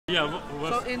Yeah.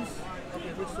 So in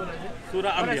which surah is it?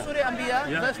 Surah Anbiya. Surah Anbiya,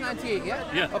 Yeah. verse 98, yeah?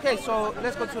 Yeah. Okay, so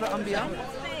let's go to Surah Anbiya.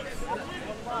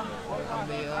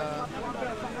 Anbiya.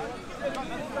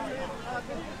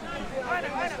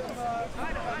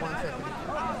 One second.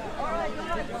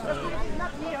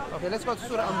 Okay, let's go to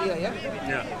Surah Anbiya, yeah?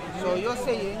 Yeah. So you're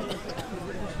saying...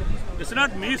 It's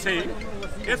not me saying.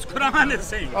 It's Quran is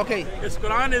saying. Okay. It's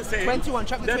Quran is saying 21,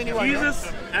 chapter that 21.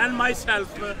 Jesus and myself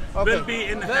will be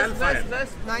in hellfire.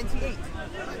 Verse 98.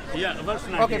 Yeah, verse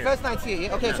 98. Okay, verse 98.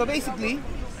 Yeah? Okay, so basically,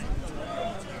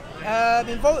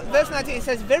 in verse 98 it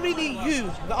says, "Verily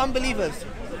you, the unbelievers,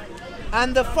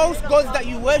 and the false gods that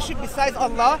you worship besides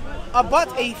Allah are but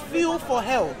a fuel for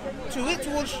hell. To it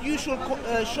you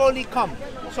shall surely come."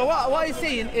 So what he's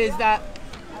saying is that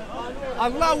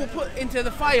Allah will put into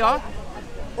the fire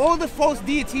all the false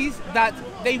deities that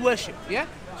they worship. Yeah.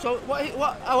 So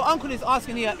what our uncle is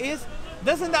asking here is,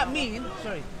 doesn't that mean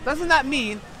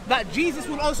that Jesus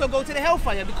will also go to the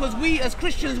hellfire because we as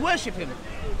Christians worship him?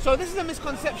 So this is a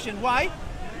misconception. Why?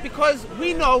 Because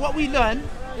we know what we learn,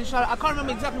 inshallah, I can't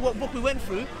remember exactly what book we went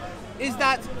through, is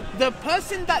that the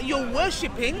person that you're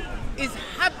worshipping is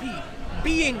happy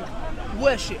being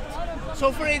worshipped.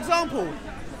 So for example,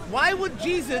 why would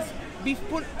Jesus be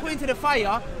put into the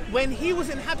fire when he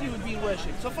wasn't happy with being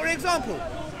worshipped? So for example,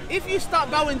 if you start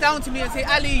bowing down to me and say,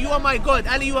 "Ali, you are my God,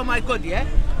 Ali, you are my God," yeah?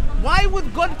 Why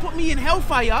would God put me in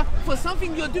hellfire for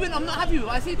something you're doing I'm not happy with?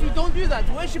 I say to you, don't do that,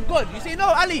 worship God. You say, "No,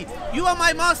 Ali, you are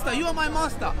my master, you are my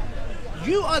master."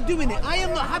 You are doing it. I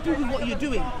am not happy with what you're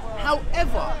doing.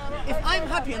 However, if I'm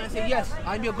happy and I say, "Yes,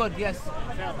 I'm your God, yes,"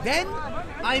 then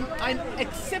I'm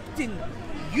accepting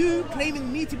you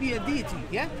claiming me to be a deity,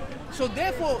 yeah? So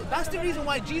therefore, that's the reason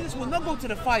why Jesus will not go to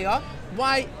the fire.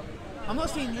 Why? I'm not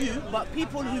saying you, but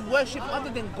people who worship other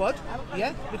than God,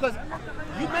 yeah? Because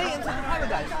you may enter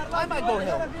paradise. I might go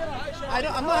hell.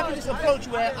 I'm not having this approach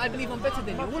where I believe I'm better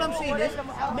than you. All I'm saying is,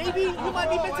 maybe you might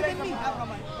be better than me.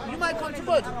 You might come to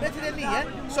God better than me, yeah?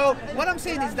 So what I'm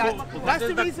saying is that that's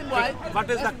the reason why. What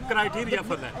is the criteria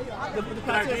for that? The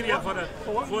criteria for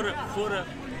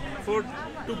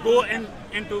to go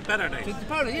into paradise. To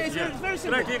paradise. Yeah, it's very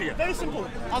simple. Criteria. Very simple.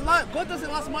 God doesn't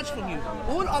ask much from you.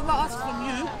 All Allah asks from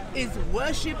you is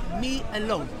worship me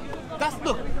alone.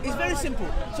 Look, it's very simple.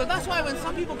 So that's why when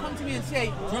some people come to me and say,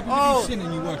 what happens if you sin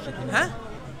and you worship him? Huh?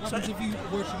 What happens if you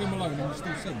worship him alone and you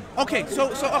still sin? Okay,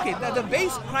 the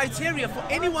base criteria for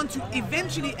anyone to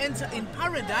eventually enter in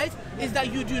paradise is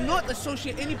that you do not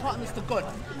associate any partners to God.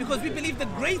 Because we believe the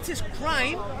greatest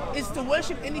crime is to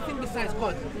worship anything besides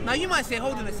God. Now you might say,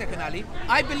 hold on a second, Ali.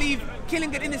 I believe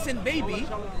killing an innocent baby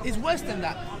is worse than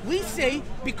that. We say,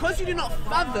 because you do not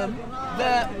fathom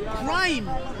the crime,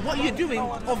 what you're doing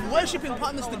of worshipping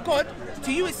partners to God,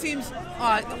 to you it seems,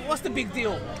 what's the big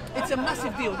deal? It's a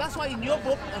massive deal. That's why in your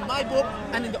book and my book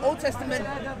and in the Old Testament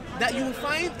that you will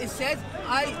find it says,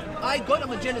 I God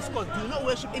am a jealous God. Do not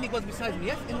worship any gods besides me.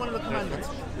 Yes, in one of the commandments.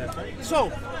 So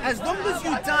as long as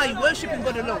you die worshipping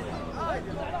God alone,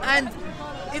 and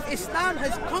if Islam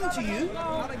has come to you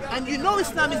and you know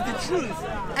Islam is the truth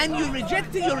and you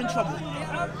reject it, you're in trouble.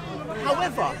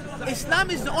 However, Islam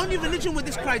is the only religion with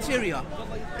this criteria.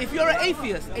 If you're an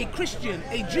atheist, a Christian,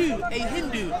 a Jew, a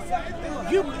Hindu,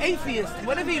 you atheist,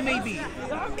 whatever you may be,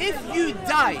 if you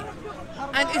die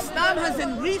and Islam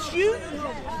hasn't reached you,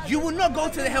 you will not go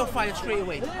to the hellfire straight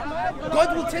away.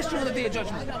 God will test you on the Day of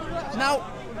Judgment. Now,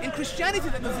 in Christianity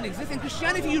that doesn't exist. In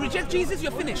Christianity you reject Jesus,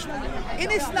 you're finished.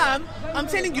 In Islam, I'm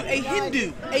telling you, a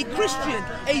Hindu, a Christian,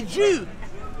 a Jew,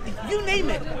 you name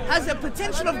it, has a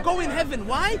potential of going heaven.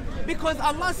 Why? Because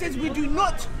Allah says we do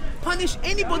not punish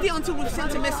anybody until we've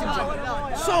sent a messenger.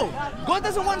 So, God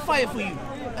doesn't want fire for you.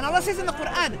 And Allah says in the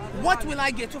Quran, what will I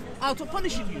get out of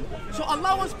punishing you? So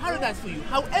Allah wants paradise for you.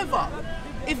 However,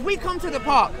 if we come to the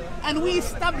park and we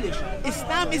establish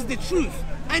Islam is the truth,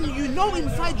 and you know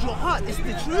inside your heart it's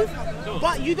the truth,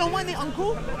 but you don't want it,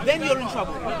 uncle, then you're in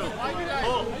trouble.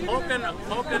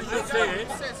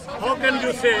 How can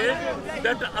you say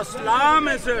that Islam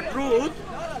is a truth,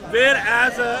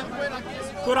 whereas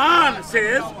Quran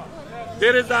says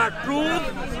there is a truth,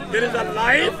 there is a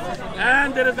life,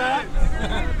 and there is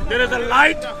a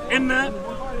light in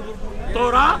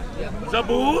Torah,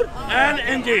 Zabur, and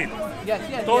Injil.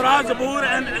 Yes, Torah, Zabur,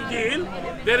 and Injil.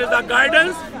 There is a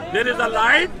guidance, there is a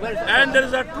light, and there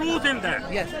is a truth in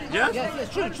that. Yes,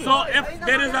 true. So if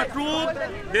there is a truth,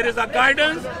 there is a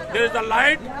guidance, there is a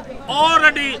light,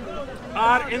 already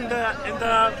are in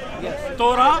the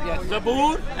Torah,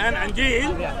 Zabur, and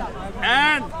Injil,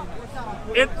 and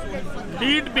it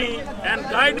lead me and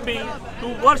guide me to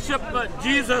worship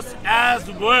Jesus as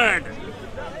Word.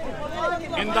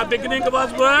 In the beginning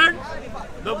was Word,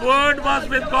 The Word was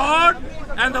with God,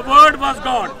 and the Word was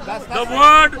God. The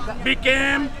Word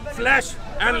became flesh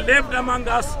and lived among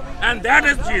us, and that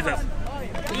is Jesus.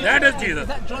 That is Jesus. Is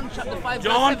that John chapter 5?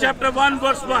 John chapter 1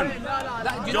 verse 1.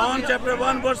 John know, chapter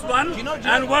 1 verse 1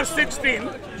 and verse 16. Do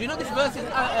you know this verse is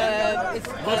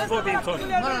Verse 14, sorry.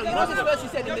 No, you know this verse you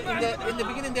said in the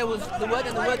beginning there was the Word,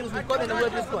 and the Word was with God, and the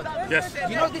Word was God. Yes.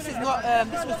 You know this is not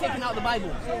this was taken out of the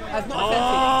Bible as not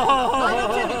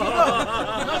authentic.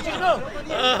 No, you know.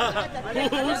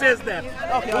 Who says that?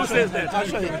 Okay, Who says that? I'll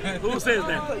show you. Who says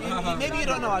that? Maybe you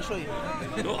don't know. I'll show you.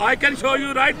 No, I can show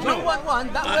you right John now.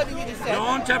 1:1. That word you just said.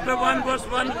 John chapter 1 verse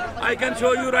 1. I can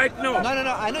show you right now. No.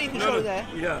 I know you can show it there.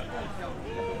 Yeah.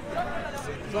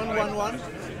 John 1:1.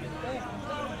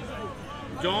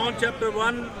 John chapter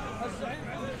 1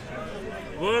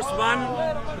 verse 1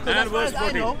 and verse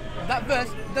 14. That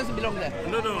verse doesn't belong there.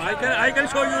 No, I can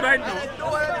show you right now.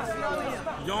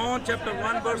 John chapter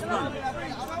 1 verse 1.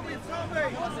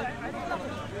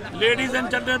 Ladies and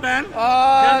gentlemen,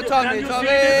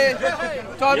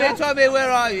 Tommy,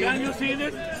 where are you? can you see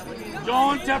this?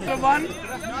 John chapter 1.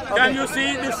 Can you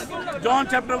see this? John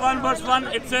chapter 1 verse 1,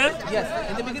 it says. Yes,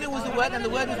 in the beginning was the Word, and the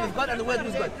Word was with God, and the Word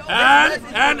was God.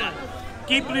 And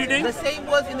keep reading. The same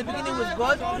was in the beginning was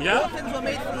God. Yeah. All things were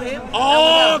made through Him.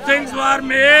 All things were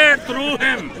made through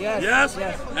Him. Yes.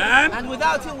 And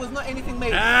without Him was not anything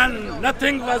made. And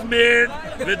nothing was made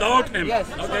without Him. Yes.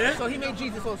 Okay. So He made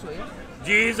Jesus also. Yeah.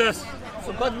 Jesus.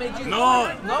 So God made Jesus.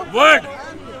 No. No. Word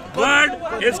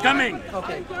is coming.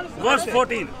 Okay. Verse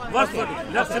 14. Verse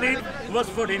 14. Let's read verse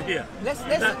 14 here.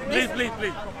 Please.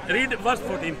 Read verse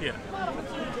 14 here.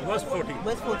 Verse 14.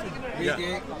 Verse 14. Yeah.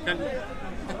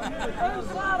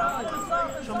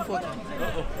 Show me 14.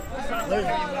 Where is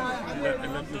it?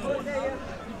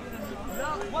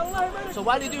 So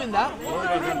while you're doing that,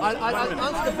 I'll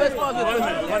answer the first part of your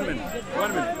question.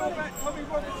 1 minute.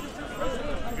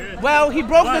 Well, he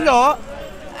broke the law,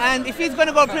 and if he's going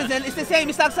to go to prison, it's the same.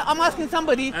 It's like I'm asking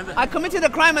somebody, I committed a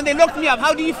crime and they locked me up.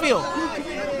 How do you feel?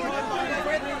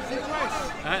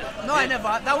 No, I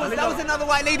never. That was another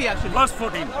white lady actually. Verse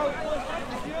 14.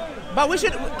 But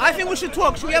I think we should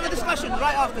talk. Should we have a discussion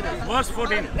right after this? Verse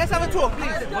 14. Let's have a talk,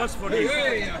 please. Verse 14.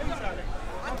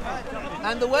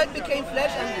 And the Word became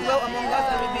flesh and dwelt among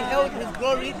us, and we beheld His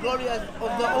glory as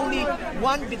of the only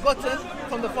one begotten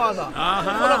from the Father,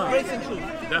 full of grace and truth.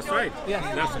 That's right. Yes.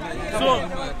 That's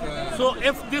right. So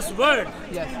if this Word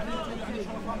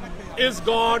is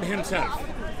God Himself,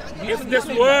 if this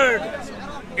Word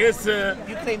is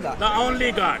you claim that. the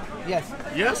only God, Yes.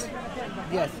 yes?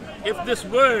 Yes. If this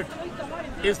Word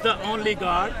is the only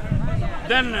God,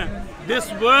 then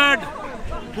this Word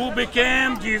who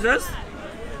became Jesus,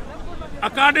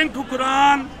 according to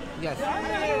Quran, Yes.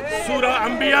 Surah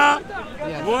Anbiya,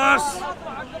 Yes. verse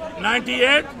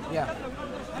 98, Yeah.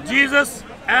 Jesus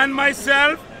and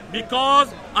myself,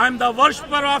 because I'm the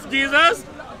worshipper of Jesus,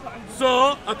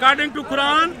 so according to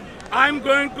Quran, I'm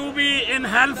going to be in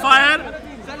hellfire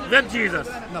with Jesus.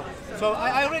 No. So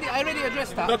I already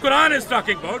addressed that. The Quran is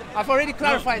talking about. I've already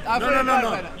clarified.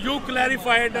 No. You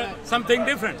clarified something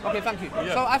different. Okay, thank you.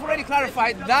 Yeah. So I've already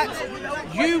clarified that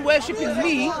you worshipping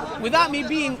me without me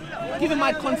being given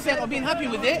my consent or being happy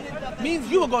with it means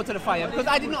you will go to the fire because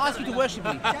I did not ask you to worship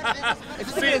me. It's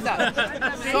as simple as that.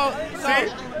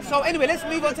 So anyway, let's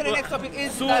move on to the next topic.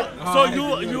 So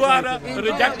you are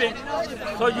rejecting.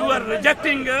 So you are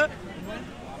rejecting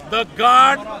the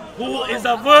God who is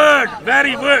a word,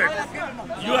 very word.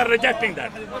 You are rejecting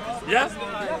that. Yes?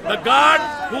 The God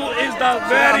who is the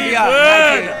very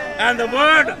word, and the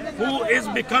word who is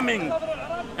becoming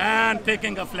and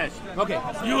taking a flesh. Okay.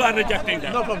 You are rejecting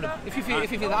that. No problem. If you feel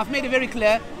that. I've made it very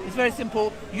clear. It's very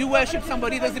simple. You worship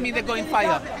somebody doesn't mean they're going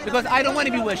fire. Because I don't want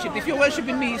to be worshipped. If you're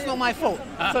worshipping me, it's not my fault.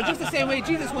 So just the same way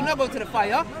Jesus will not go to the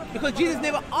fire because Jesus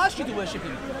never asked you to worship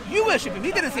him. You worship him.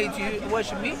 He didn't say to you,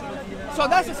 worship me. So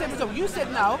that's the same stuff. You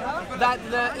said now that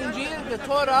the Injil, the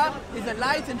Torah, is a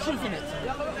light and truth in it.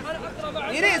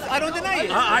 It is. I don't deny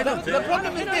it. I don't say. The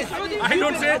problem is this. I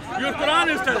don't say. Your Quran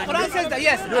is telling me. Quran says that,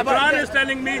 yes. Your Quran is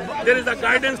telling me there is a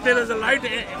guidance, there is a light.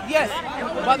 Yes.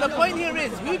 But the point here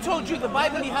is, who told you the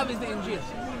Bible you have is the Injil?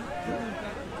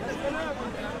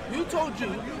 Who told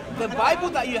you the Bible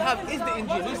that you have is the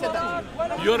Injil? Who said that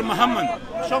to you? Your Muhammad.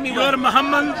 Show me Your where.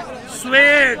 Muhammad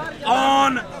swayed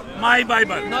on my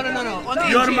Bible. No. On the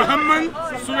Your Injil. Muhammad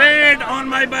swayed on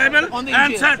my Bible On the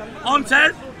and Injil.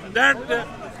 said that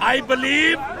I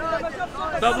believe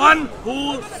the one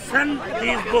who sent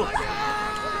these books.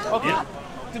 Okay. Yeah.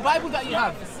 The Bible that you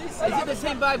have, Is it the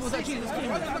same Bible that Jesus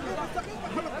came with?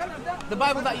 The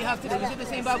Bible that you have today, is it the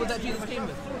same Bible that Jesus came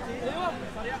with?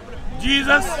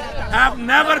 Jesus have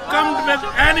never come with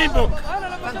any book.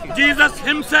 Jesus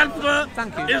himself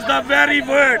is the very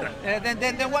word.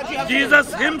 Then what do you have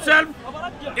Jesus himself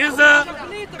is a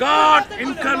God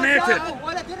incarnated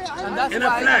and that's in a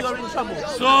why flesh. you're in trouble.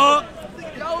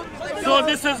 So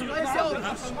this is...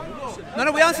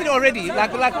 No, we answered it already.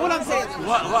 Like all I'm saying...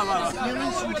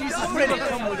 Jesus didn't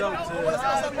come without the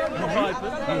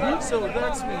Bible. So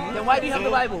that's me. Then why do you have the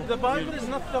Bible? The Bible is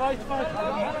not the right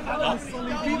Bible.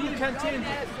 People can change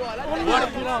it.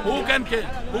 Who can change?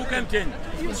 Who can change?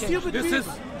 Stupid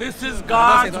This is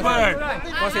God's word.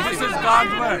 This is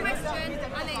God's word.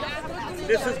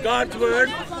 This is God's word.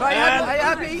 So are you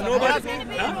happy? Nobody.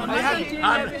 Are you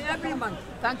happy?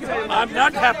 Thank you very much. I'm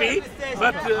not happy,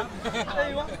 but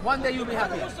One day you'll be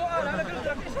happy.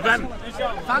 when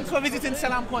Thanks for visiting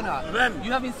Salam Corner. When?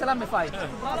 You have been Salamified.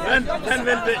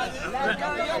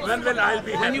 when will I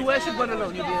be When happy? you worship God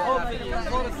alone, you'll be happy.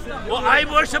 Oh, I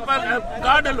worship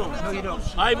God alone. No, you don't.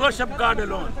 I worship God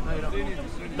alone. No, you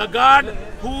don't. The God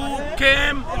who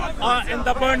came in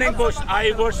the burning bush,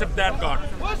 I worship that God.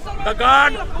 The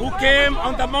God who came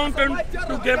on the mountain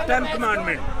to give 10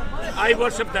 commandments, I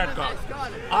worship that God.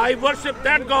 I worship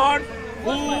that God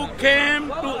who came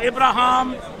to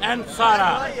Abraham and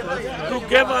Sarah to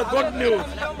give a good news.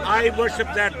 I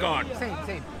worship that God.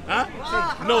 Same. Huh?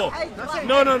 No.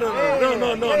 No.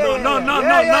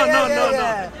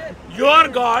 Your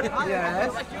God,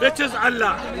 Yes. which is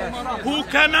Allah, who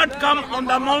cannot come on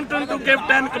the mountain to give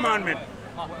 10 commandments.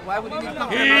 Why would you need to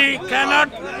come?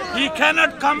 He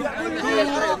cannot come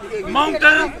to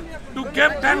mountain to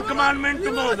give 10 commandments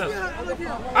to Moses.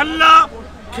 Allah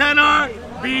cannot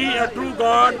be a true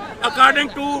God according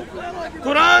to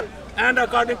Quran and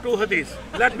according to Hadith.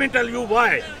 Let me tell you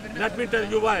why.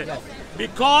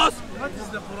 Because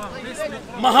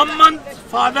Muhammad's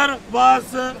father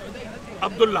was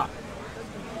Abdullah.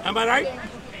 Am I right?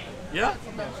 Yeah?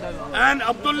 And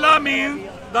Abdullah means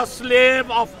the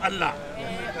slave of Allah.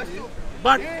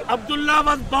 But Abdullah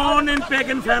was born in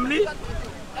pagan family.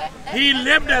 He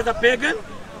lived as a pagan.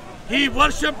 He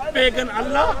worshipped pagan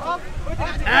Allah.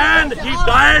 And he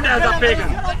died as a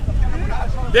pagan.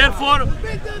 Therefore,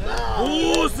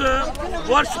 whose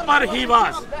worshipper he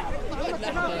was,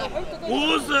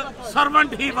 whose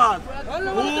servant he was,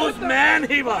 whose man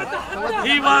he was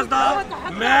the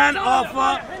man of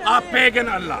a pagan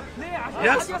Allah.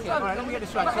 Yes? Okay, all right, let me get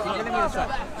this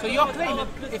right. So you're claiming,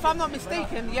 if I'm not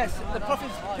mistaken, yes, the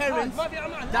Prophet's parents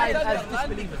died as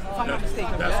disbelievers, if I'm not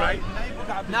mistaken. That's right.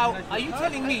 Now, are you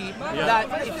telling me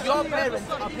that if your parents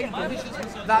are pagans,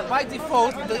 that by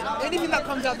default, anything that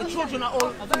comes out, the children are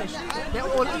all finished, they're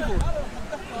all evil?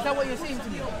 Is that what you're saying to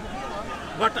me?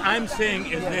 What I'm saying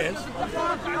is this,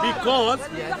 because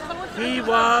he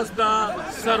was the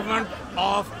servant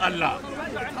of Allah.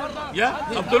 Yeah,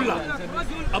 Abdullah.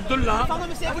 If I'm not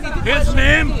mistaken, he did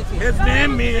His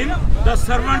name means the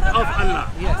servant of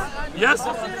Allah. Yes. Yes,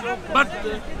 but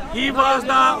he was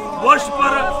the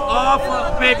worshipper of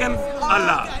pagan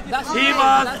Allah.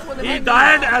 He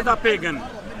died as a pagan.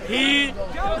 He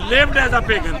lived as a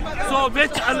pagan. So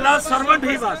which Allah's servant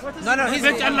he was?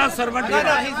 Which Allah's servant he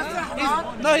was?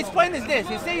 No, his point is this.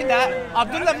 He's saying that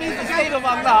Abdullah means the slave of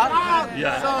Allah.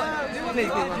 Yeah. So,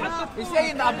 he's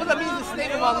saying that Abdullah means the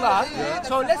slave of Allah.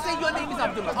 So let's say your name is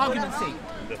Abdullah, argument's sake,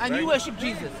 and you worship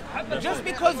Jesus. Just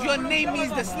because your name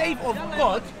means the slave of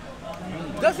God,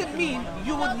 doesn't mean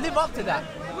you would live up to that.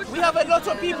 We have a lot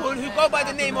of people who go by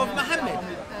the name of Muhammad,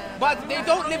 but they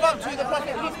don't live up to the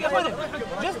Prophet, peace be upon him.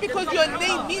 Just because your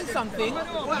name means something,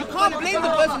 you can't blame the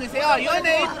person and say, your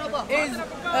name is,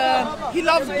 he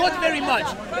loves God very much.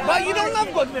 But you don't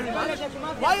love God very much.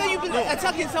 Why are you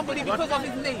attacking somebody because of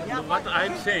his name? What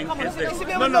I'm saying is this. It's a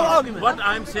bit of a low argument. What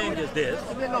I'm saying is this,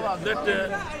 that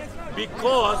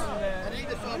because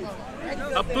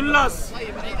Abdullah's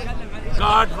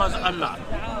God was Allah.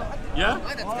 Yeah?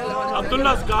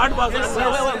 Abdullah's God was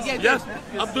Allah. Yes,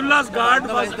 Abdullah's God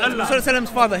was Allah. Prophet's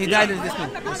father, he died as this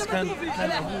man.